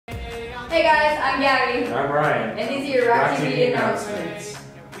Hey guys, I'm Gabby. I'm Brian. And these are your Rock TV announcements.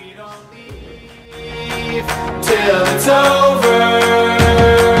 Till it's over,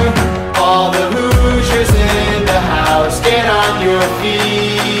 all the Hoosiers in the house, get on your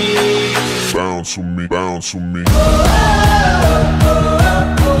feet. Bounce with me, bounce with me.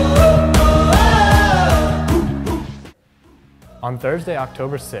 On Thursday,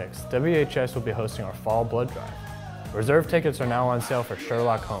 October 6th, WHS will be hosting our Fall Blood Drive. Reserve tickets are now on sale for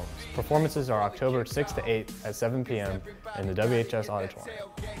Sherlock Holmes. Performances are October 6th to 8th at 7 p.m. in the WHS Auditorium.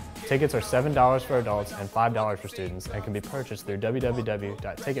 Tickets are $7 for adults and $5 for students and can be purchased through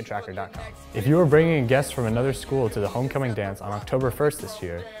www.tickettracker.com. If you are bringing a guest from another school to the homecoming dance on October 1st this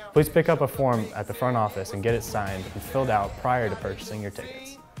year, please pick up a form at the front office and get it signed and filled out prior to purchasing your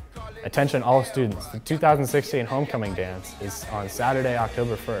tickets. Attention all students, the 2016 homecoming dance is on Saturday,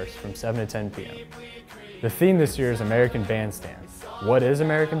 October 1st from 7 to 10 p.m. The theme this year is American Bandstand. What is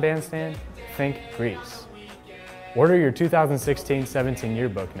American Bandstand? Think Grease. Order your 2016-17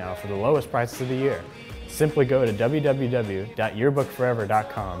 yearbook now for the lowest prices of the year. Simply go to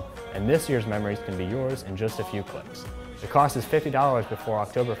www.yearbookforever.com and this year's memories can be yours in just a few clicks. The cost is $50 before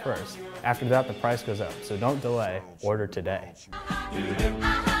October 1st. After that, the price goes up, so don't delay. Order today. She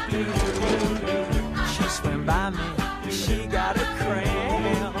swam by me, she got a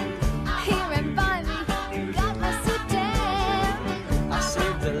cramp. He ran by me, got my suit down. I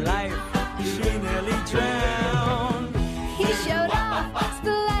saved her life, she nearly drowned. He showed off,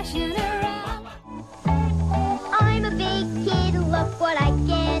 splashing around. I'm a big kid, look what I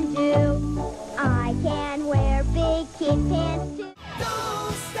can do. I can wear big kid pants too.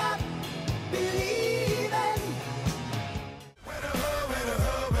 Don't stop believing.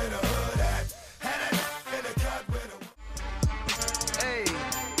 Hey,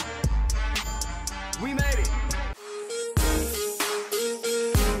 we made it.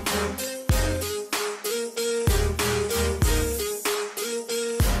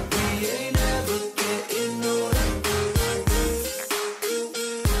 We ain't ever getting older.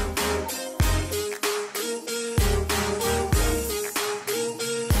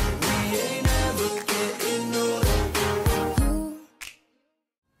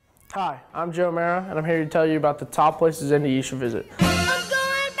 Hi, I'm Joe Mara, and I'm here to tell you about the top places Indy you should visit. I'm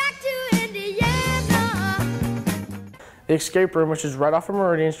going back to Indiana. The Escape Room, which is right off of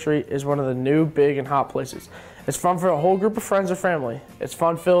Meridian Street, is one of the new, big, and hot places. It's fun for a whole group of friends or family. It's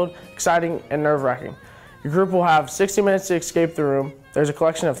fun-filled, exciting, and nerve-wracking. Your group will have 60 minutes to escape the room. There's a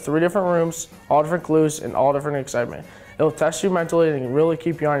collection of 3 different rooms, all different clues, and all different excitement. It'll test you mentally and really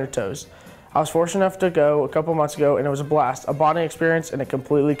keep you on your toes. I was fortunate enough to go a couple months ago, and it was a blast, a bonding experience, and it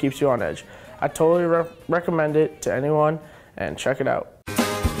completely keeps you on edge. I totally recommend it to anyone, and check it out.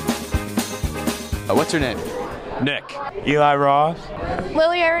 What's your name? Nick. Eli Ross.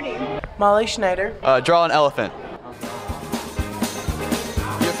 Lily Erdy. Molly Schneider. Draw an elephant. You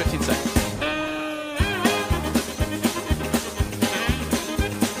have 15 seconds.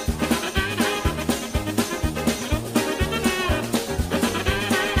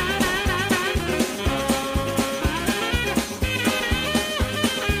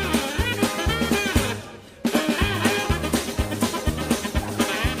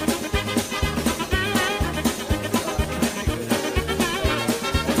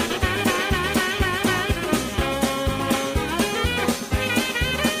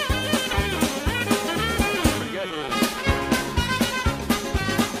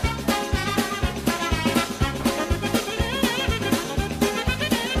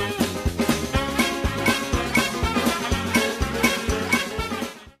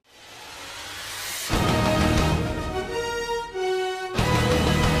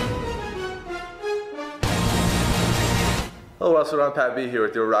 Hello Westwood, I'm Pat B here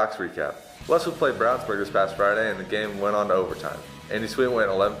with your Rocks recap. Westwood played Brownsburg this past Friday and the game went on to overtime. Andy Sweet went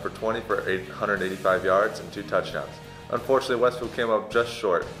 11 for 20 for 885 yards and 2 touchdowns. Unfortunately, Westwood came up just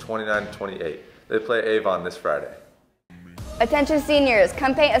short, 29-28. They play Avon this Friday. Attention seniors,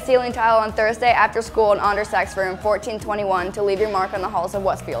 come paint a ceiling tile on Thursday after school in Ondersac's room 1421 to leave your mark on the halls of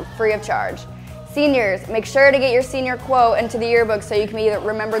Westfield, free of charge. Seniors, make sure to get your senior quote into the yearbook so you can be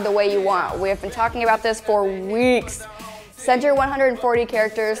remembered the way you want. We have been talking about this for weeks. Send your 140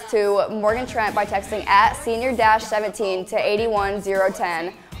 characters to Morgan Trent by texting at senior-17 to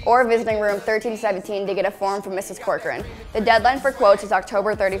 81010 or visiting room 1317 to get a form from Mrs. Corcoran. The deadline for quotes is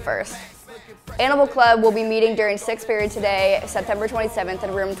October 31st. Animal Club will be meeting during 6th period today, September 27th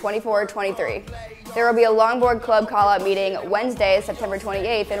in room 2423. There will be a Longboard Club call-out meeting Wednesday, September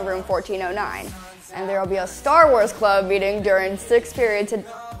 28th in room 1409. And there will be a Star Wars Club meeting during 6th period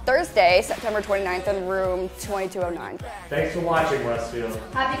Thursday, September 29th in room 2209. Thanks for watching, Westfield.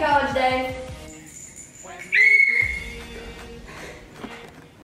 Happy College Day!